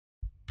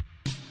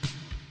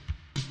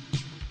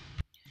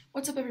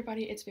What's up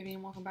everybody, it's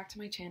Vivian, welcome back to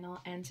my channel,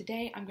 and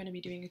today I'm going to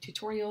be doing a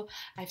tutorial.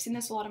 I've seen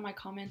this a lot in my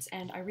comments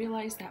and I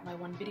realized that my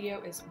one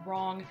video is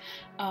wrong.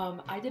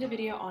 I did a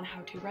video on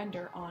how to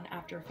render on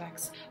After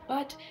Effects,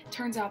 but it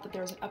turns out that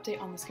there's an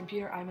update on this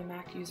computer. I'm a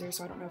Mac user,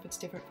 so I don't know if it's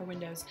different for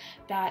Windows,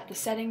 that the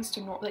settings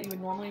that you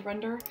would normally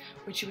render,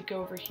 which you would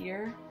go over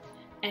here,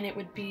 and it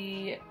would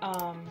be,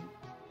 let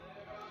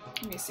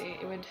me see,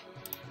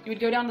 you would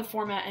go down the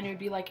format and it would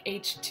be like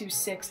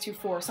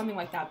H2624, something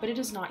like that, but it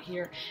is not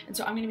here. And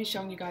so I'm going to be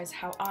showing you guys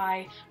how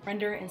I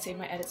render and save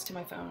my edits to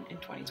my phone in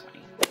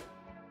 2020.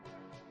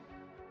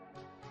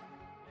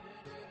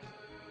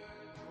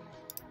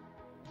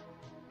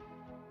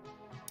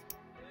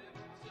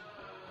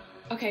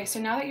 Okay, so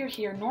now that you're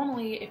here,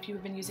 normally if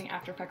you've been using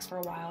After Effects for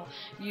a while,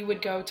 you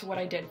would go to what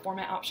I did,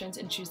 Format Options,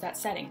 and choose that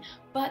setting.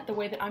 But the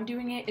way that I'm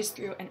doing it is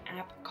through an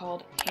app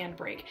called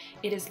Handbrake.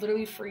 It is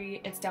literally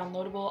free, it's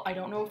downloadable. I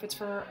don't know if it's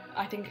for,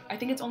 I think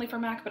it's only for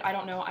Mac, but I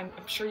don't know. I'm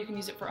sure you can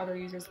use it for other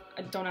users.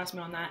 Don't ask me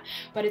on that.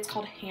 But it's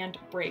called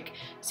Handbrake.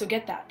 So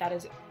get that. That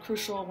is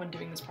crucial when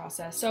doing this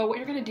process. So what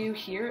you're going to do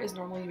here is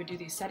normally you would do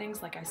these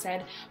settings, like I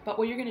said, but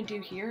what you're going to do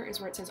here is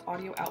where it says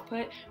audio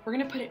output, we're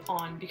going to put it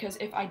on, because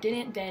if I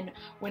didn't, then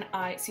when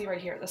I see right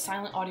here, the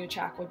silent audio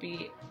track would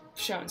be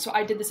shown. So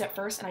I did this at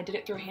first and I did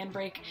it through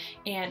Handbrake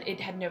and it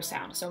had no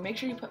sound. So make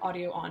sure you put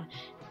audio on,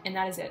 and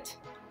that is it.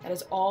 That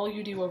is all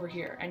you do over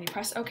here, and you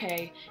press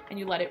OK and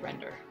you let it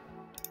render.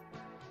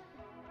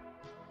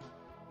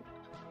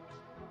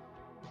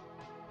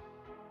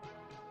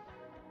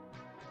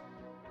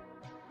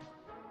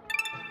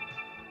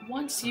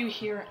 Once you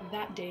hear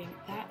that ding,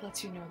 that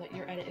lets you know that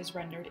your edit is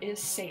rendered, it is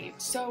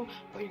saved. So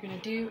what you're going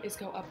to do is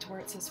go up to where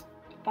it says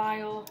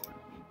File,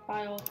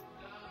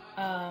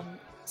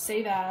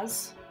 Save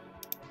As.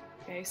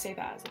 Okay, Save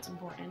As, that's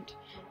important.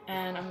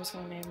 And I'm just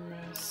going to name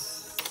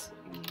this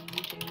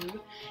YouTube.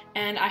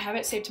 And I have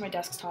it saved to my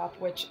desktop,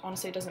 which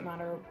honestly doesn't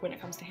matter when it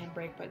comes to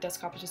Handbrake, but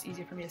desktop is just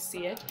easier for me to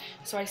see it.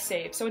 So I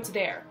save, so it's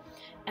there.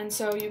 And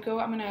so you go,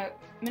 I'm going to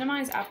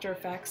minimize After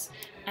Effects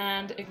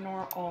and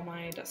ignore all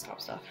my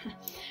desktop stuff.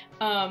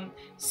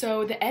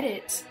 So the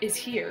edit is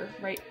here,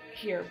 right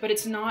here, but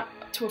it's not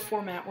to a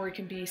format where it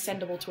can be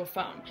sendable to a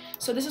phone.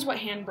 So this is what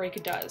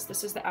Handbrake does.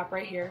 This is the app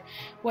right here.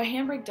 What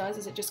Handbrake does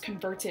is it just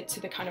converts it to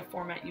the kind of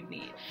format you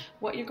need.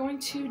 What you're going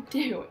to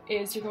do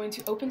is you're going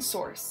to open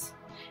source,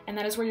 and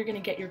that is where you're going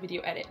to get your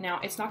video edit. Now,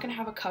 it's not going to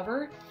have a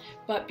cover,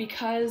 but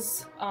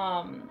because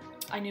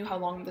I knew how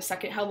long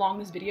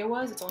this video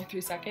was, it's only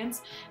 3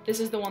 seconds, this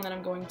is the one that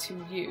I'm going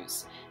to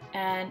use.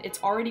 And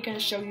it's already going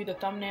to show you the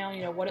thumbnail,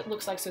 you know, what it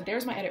looks like. So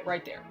there's my edit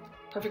right there.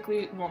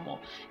 Perfectly normal.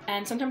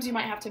 And sometimes you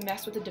might have to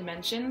mess with the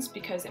dimensions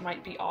because it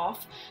might be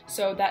off.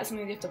 So that's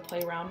something you have to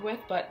play around with,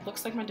 but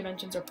looks like my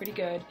dimensions are pretty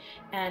good.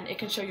 And it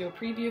can show you a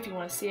preview if you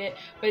want to see it,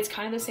 but it's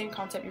kind of the same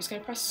concept. You're just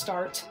going to press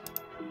start.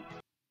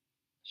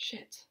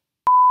 Shit.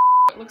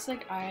 It looks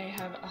like I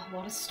have a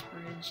lot of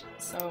storage,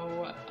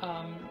 so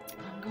I'm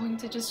going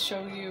to just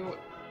show you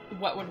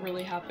what would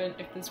really happen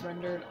if this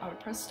rendered. I would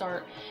press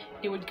start,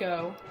 it would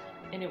go,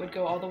 and it would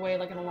go all the way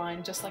like in a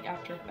line, just like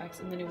After Effects,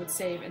 and then it would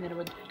save, and then it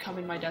would come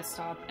in my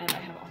desktop, and I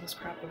have all this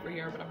crap over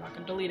here, but I'm not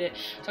going to delete it.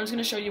 So I'm just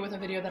going to show you with a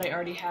video that I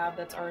already have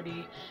that's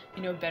already,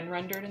 you know, been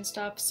rendered and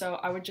stuff. So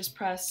I would just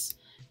press,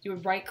 you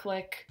would right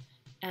click,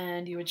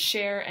 and you would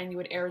share, and you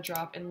would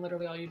airdrop, and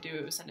literally all you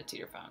do is send it to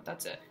your phone.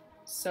 That's it.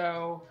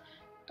 So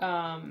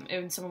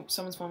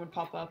someone's phone would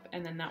pop up,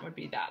 and then that would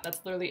be that.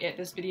 That's literally it.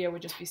 This video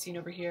would just be seen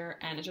over here,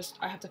 and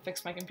I have to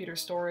fix my computer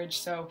storage,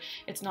 so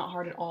it's not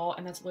hard at all,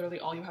 and that's literally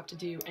all you have to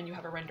do, and you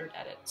have a rendered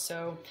edit.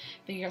 So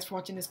thank you guys for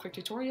watching this quick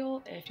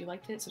tutorial. If you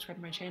liked it, subscribe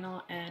to my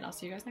channel, and I'll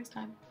see you guys next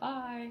time.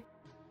 Bye!